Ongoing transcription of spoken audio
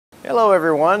Hello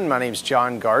everyone, my name is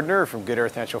John Gardner from Good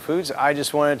Earth Natural Foods. I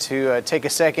just wanted to take a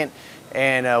second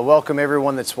and welcome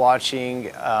everyone that's watching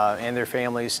and their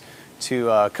families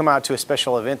to come out to a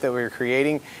special event that we're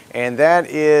creating, and that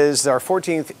is our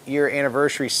 14th year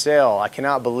anniversary sale. I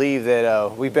cannot believe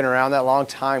that we've been around that long.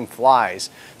 Time flies.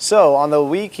 So on the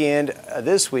weekend,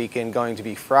 this weekend, going to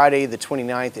be Friday the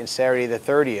 29th and Saturday the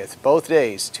 30th, both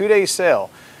days, 2-day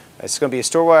sale. It's going to be a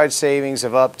store-wide savings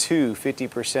of up to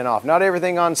 50% off. Not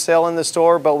everything on sale in the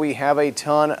store, but we have a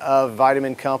ton of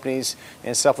vitamin companies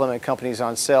and supplement companies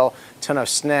on sale, ton of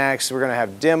snacks. We're going to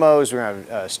have demos, we're going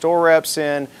to have store reps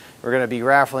in. We're going to be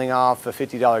raffling off a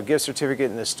 $50 gift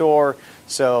certificate in the store.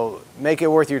 So make it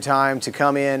worth your time to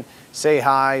come in, say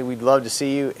hi. We'd love to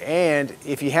see you. And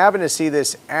if you happen to see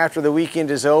this after the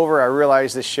weekend is over, I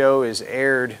realize the show is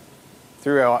aired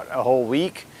throughout a whole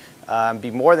week.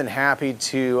 Be more than happy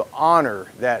to honor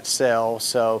that sale.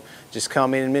 So just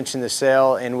come in and mention the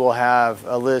sale, and we'll have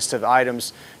a list of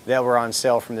items that were on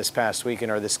sale from this past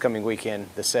weekend or this coming weekend,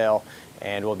 the sale,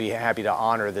 and we'll be happy to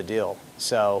honor the deal.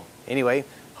 So anyway,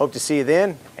 hope to see you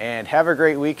then, and have a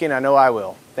great weekend. I know I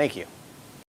will. Thank you.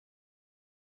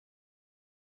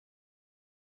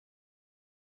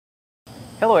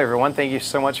 Hello everyone, thank you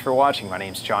so much for watching. My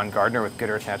name is John Gardner with Good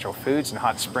Earth Natural Foods in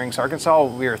Hot Springs, Arkansas.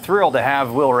 We are thrilled to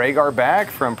have Will Ragar back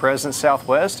from President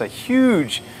Southwest, a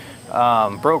huge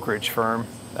brokerage firm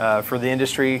for the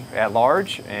industry at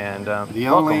large. And the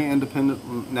only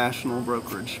independent national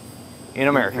brokerage in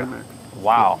America. In America.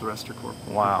 Wow. The rest are corporate.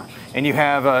 Wow. And you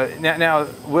have, now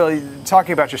Will,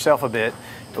 talking about yourself a bit,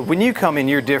 when you come in,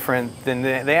 you're different than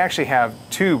they actually have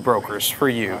two brokers for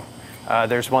you.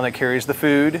 There's one that carries the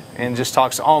food and just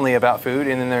talks only about food,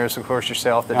 and then there's of course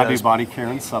yourself that does body care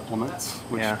and supplements,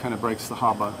 which kind of breaks the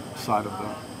HABA side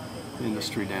of the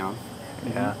industry down.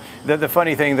 Yeah. The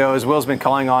funny thing though is Will's been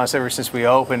calling on us ever since we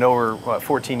opened over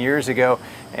 14 years ago,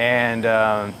 and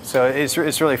so it's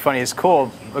really funny. It's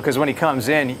cool because when he comes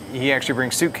in, he actually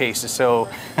brings suitcases, so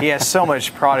he has so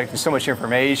much product and so much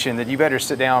information that you better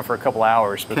sit down for a couple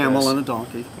hours. Camel and a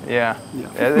donkey. Yeah,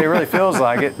 it really feels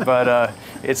like it, but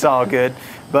it's all good.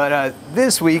 But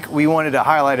this week we wanted to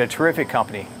highlight a terrific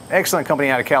company, excellent company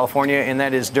out of California, and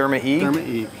that is Derma E. Derma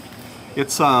E.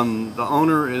 It's the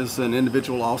owner is an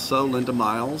individual also, Linda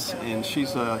Miles, and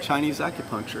she's a Chinese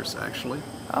acupuncturist actually.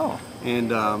 Oh.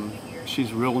 And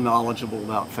she's real knowledgeable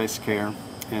about face care,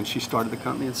 and she started the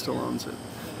company and still owns it.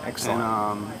 Excellent.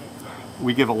 And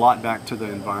we give a lot back to the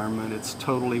environment. It's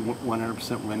totally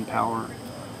 100% wind power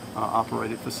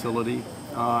operated facility,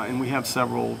 and we have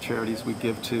several charities we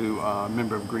give to, a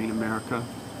member of Green America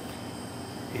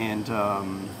and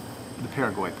the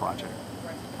Paraguay Project.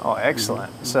 Oh,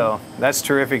 excellent. Mm-hmm. So that's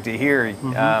terrific to hear.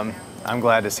 Mm-hmm. I'm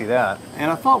glad to see that.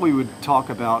 And I thought we would talk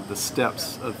about the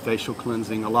steps of facial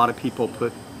cleansing. A lot of people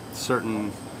put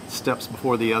certain steps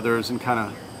before the others and kind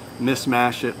of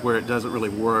mismatch it where it doesn't really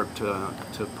work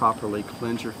to properly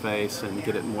cleanse your face and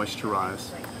get it moisturized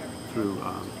through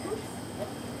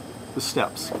the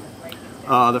steps.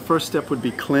 The first step would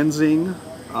be cleansing,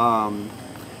 and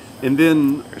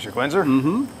then... Here's your cleanser.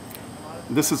 Mm-hmm.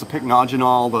 This is a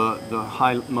pycnogenol,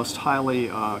 the most highly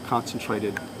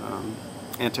concentrated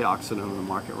antioxidant on the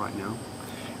market right now.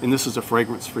 And this is a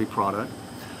fragrance-free product.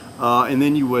 And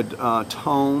then you would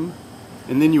tone,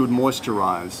 and then you would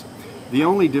moisturize. The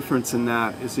only difference in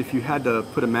that is if you had to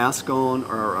put a mask on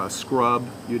or a scrub,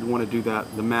 you'd want to do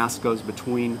that. The mask goes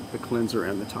between the cleanser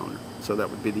and the toner. So that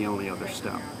would be the only other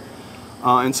step.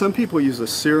 And some people use a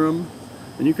serum,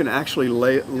 and you can actually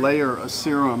layer a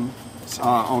serum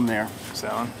on there.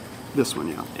 This one,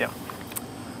 yeah. Yeah.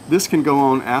 This can go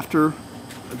on after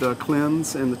the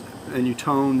cleanse and you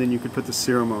tone, then you could put the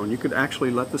serum on. You could actually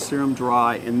let the serum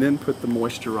dry and then put the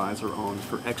moisturizer on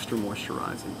for extra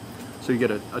moisturizing. So you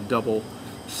get a double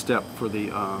step for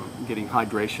the getting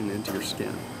hydration into your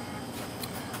skin.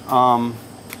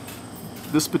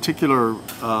 This particular,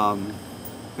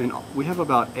 we have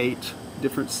about 8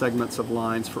 different segments of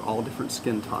lines for all different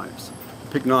skin types.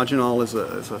 Pycnogenol is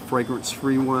a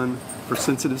fragrance-free one for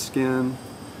sensitive skin,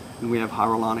 and we have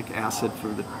hyaluronic acid for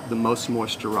the most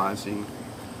moisturizing.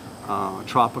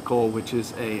 Tropical, which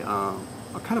is a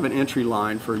kind of an entry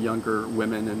line for younger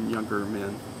women and younger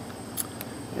men.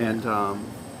 And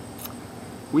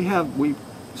we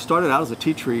started out as a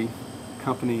tea tree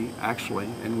company actually,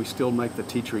 and we still make the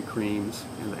tea tree creams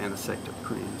and the antiseptic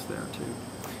creams there too.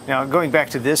 Now, going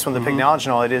back to this one, the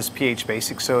pycnogenol, it is pH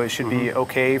basic, so it should be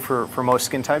okay for most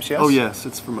skin types, yes? Oh yes,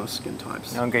 it's for most skin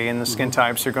types. Okay, and the skin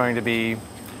types are going to be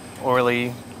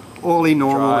oily,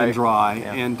 normal, dry.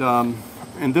 And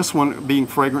And this one, being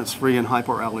fragrance-free and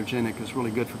hypoallergenic, is really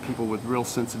good for people with real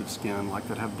sensitive skin, like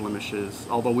that have blemishes,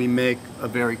 although we make a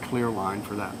very clear line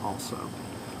for that also.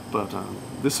 But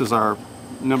this is our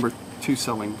number 2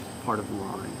 selling part of the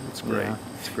line. It's great. Yeah.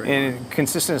 It's great. And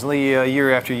consistently,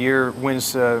 year after year,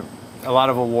 wins a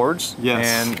lot of awards. Yes.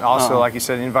 And also, like you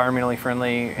said, environmentally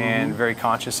friendly and very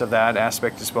conscious of that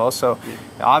aspect as well. So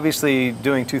obviously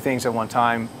doing 2 things at one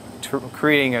time,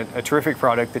 creating a terrific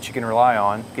product that you can rely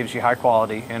on, gives you high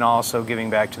quality, and also giving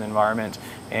back to the environment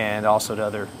and also to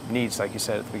other needs, like you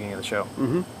said at the beginning of the show.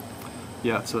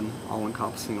 Yeah, it's an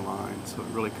all-encompassing line, so it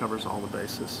really covers all the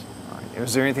bases.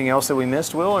 Is there anything else that we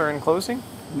missed, Will, or in closing?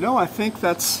 No, I think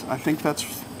that's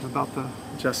about the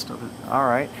gist of it. All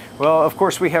right. Well, of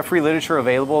course, we have free literature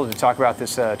available to talk about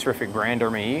this terrific brand,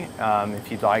 Derma E.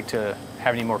 If you'd like to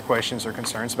have any more questions or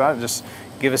concerns about it, just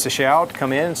give us a shout,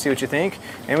 come in and see what you think.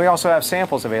 And we also have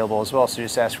samples available as well, so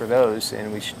just ask for those,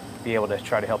 and we should be able to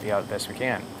try to help you out as best we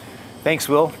can. Thanks,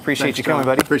 Will. Appreciate you coming,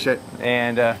 buddy. Appreciate it.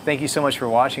 And thank you so much for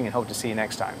watching, and hope to see you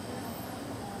next time.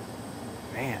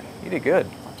 Man, you did good.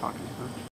 I'm talking to you.